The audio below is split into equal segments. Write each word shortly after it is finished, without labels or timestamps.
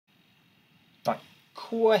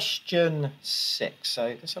question 6. So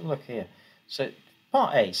let's have a look here. So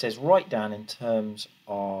part A says write down in terms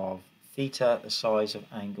of theta the size of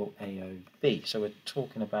angle AOB. So we're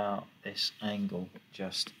talking about this angle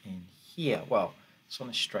just in here. Well, it's on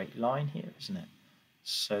a straight line here, isn't it?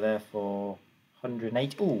 So therefore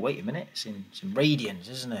 180. Oh, wait a minute. It's in radians,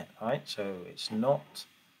 isn't it? Right. So it's not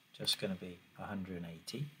just going to be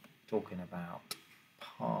 180. Talking about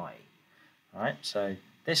pi. Right. So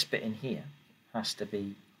this bit in here has to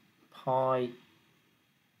be pi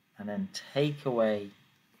and then take away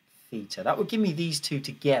theta. That would give me these two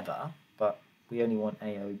together, but we only want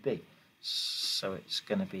AOB. So it's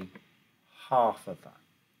going to be half of that.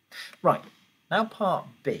 Right, now part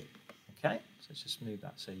B. Okay, so let's just move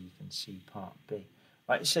that so you can see part B.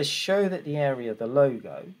 Right, it says show that the area of the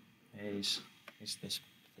logo is this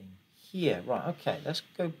thing here. Right, okay, let's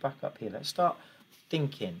go back up here. Let's start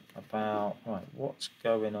thinking about, right, what's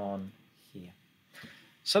going on here.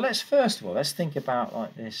 So let's first of all, let's think about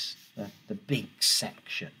like this, the big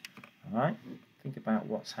section. All right, think about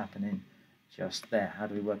what's happening just there. How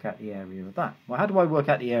do we work out the area of that? Well, how do I work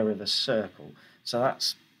out the area of the circle? So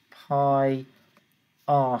that's pi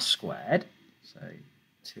r squared, so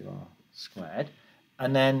 2r squared,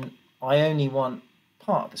 and then I only want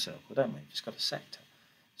part of the circle, don't we? We've just got a sector.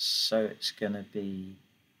 So it's going to be,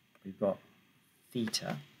 we've got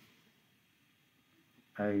theta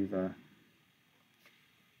over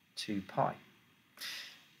 2 pi.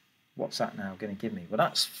 What's that now going to give me? Well,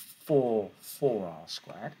 that's 4r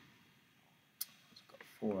squared. So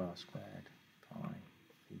I've got 4r squared pi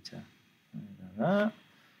theta over that.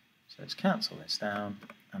 So let's cancel this down,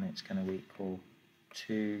 and it's going to equal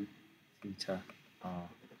 2 theta r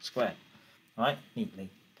squared. Right, neatly,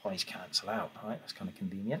 pi's cancel out. Right, that's kind of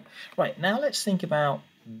convenient. Right, now let's think about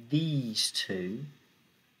these two,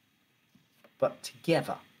 but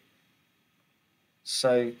together.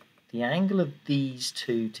 So the angle of these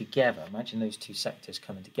two together, imagine those two sectors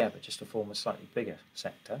coming together just to form a slightly bigger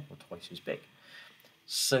sector, or twice as big.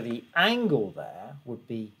 So the angle there would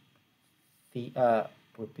be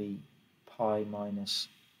pi minus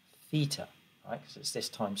theta, right? Because it's this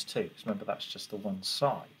times 2. Because remember, that's just the one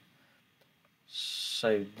side.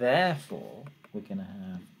 So therefore, we're going to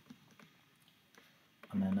have,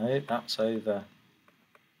 and then that's over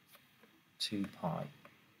 2 pi,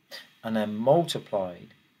 and then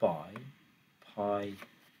multiplied by pi.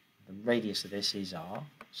 The radius of this is r,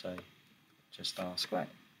 so just r squared.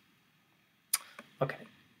 Okay,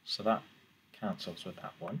 so that cancels with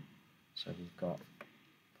that one. So we've got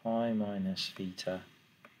pi minus theta,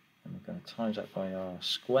 and we're going to times that by r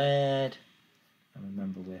squared, and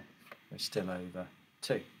remember we're still over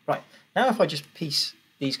 2. Right, now if I just piece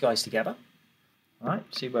these guys together, right,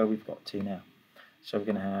 see where we've got to now. So we're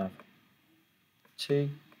going to have 2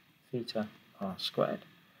 theta r squared,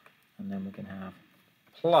 and then we're going to have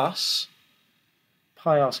plus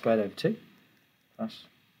pi r squared over 2, plus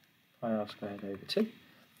pi r squared over 2,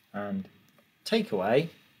 and take away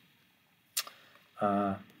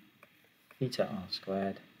theta r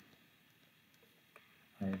squared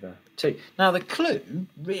over 2. Now the clue,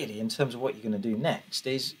 really, in terms of what you're going to do next,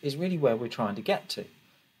 is really where we're trying to get to,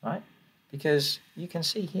 right? Because you can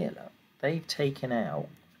see here, look, they've taken out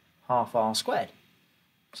half r squared.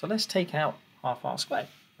 So let's take out half r squared,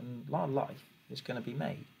 and our life is going to be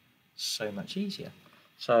made so much easier.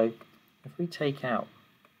 So if we take out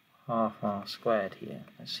half r squared here,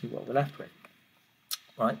 let's see what we're left with.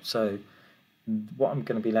 Right, so what I'm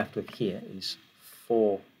going to be left with here is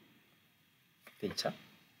 4 theta,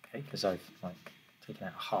 okay, because I've taken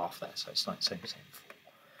out half there, so it's like the same 4.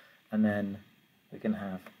 And then we're going to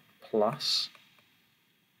have plus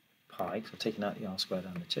pi, so taking out the r squared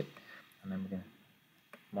and the 2, and then we're going to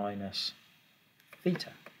minus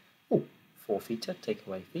theta. Oh, 4 theta, take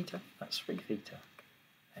away theta, that's 3 theta.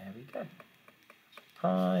 There we go.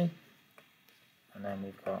 Pi, and then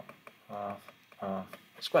we've got half r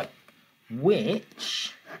squared,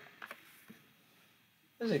 which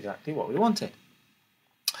is exactly what we wanted.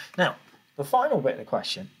 Now, the final bit of the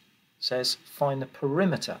question says find the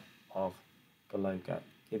perimeter of the logo,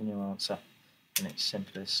 giving your answer in its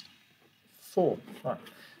simplest form. Right.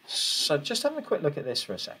 So just having a quick look at this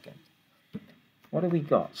for a second. What have we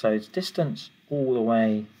got? So it's distance all the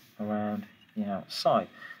way around the outside.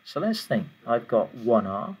 So let's think. I've got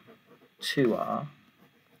 1r, 2r,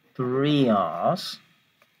 3 r's,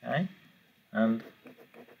 okay, and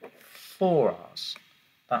 4 r's.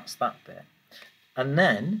 That's that bit. And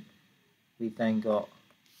then we've then got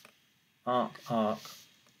arc, arc,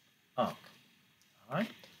 arc. All right.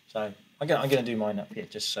 So I'm going to do mine up here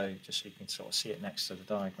just so you can sort of see it next to the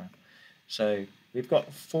diagram. So we've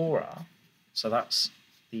got 4r, So that's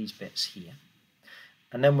these bits here.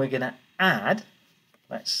 And then we're going to add,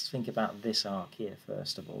 let's think about this arc here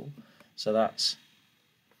first of all. So that's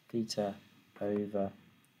theta over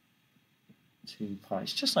 2 pi.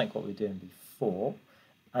 It's just like what we were doing before.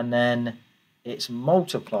 And then it's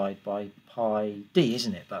multiplied by pi d,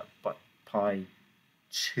 isn't it? But pi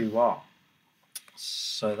 2r.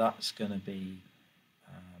 So that's going to be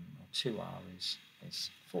 2r is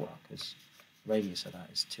 4r, because radius of that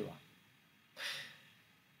is 2r.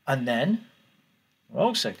 And then we're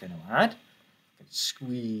also going to add,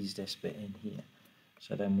 squeeze this bit in here.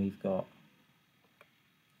 So then we've got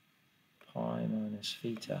pi minus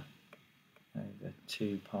theta over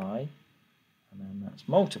 2 pi, and then that's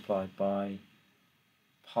multiplied by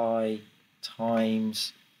pi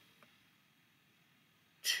times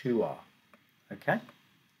 2r. Okay?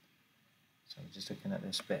 So we're just looking at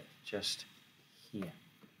this bit just here.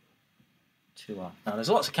 2r. Now there's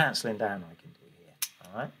lots of cancelling down I can do here.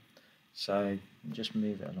 Alright? So just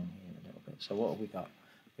move it along here a little bit. So what have we got?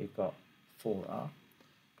 We've got 4r.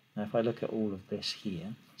 Now if I look at all of this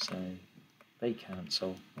here, so they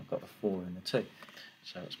cancel, I've got the 4 and the 2.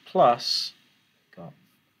 So it's plus, we've got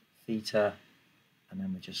theta, and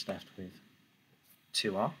then we're just left with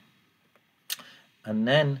 2r. And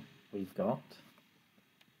then we've got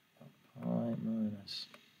pi minus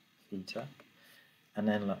theta, and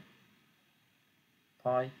then look,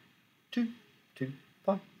 pi 2 pi.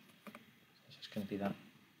 So it's just going to be that.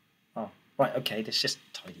 Oh, right, okay, let's just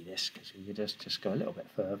tidy this, because we could just go a little bit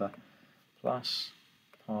further. Plus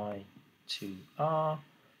pi 2r,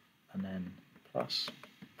 and then plus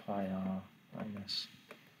pi r minus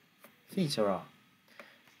theta r.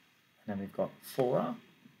 And then we've got 4r.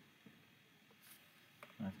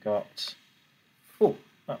 I've got,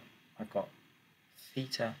 I've got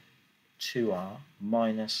theta 2r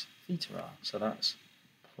minus theta r. So that's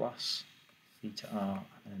plus theta r,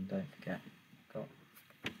 and then don't forget, I've got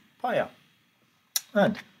pi r.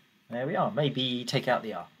 And there we are. Maybe take out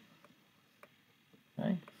the r.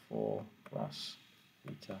 Okay, 4 plus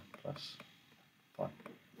theta plus pi.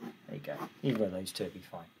 There you go. Either of those two will be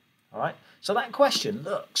fine. All right. So that question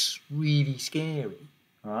looks really scary.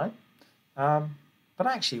 All right. But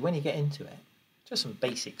actually, when you get into it, just some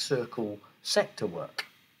basic circle sector work.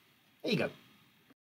 There you go.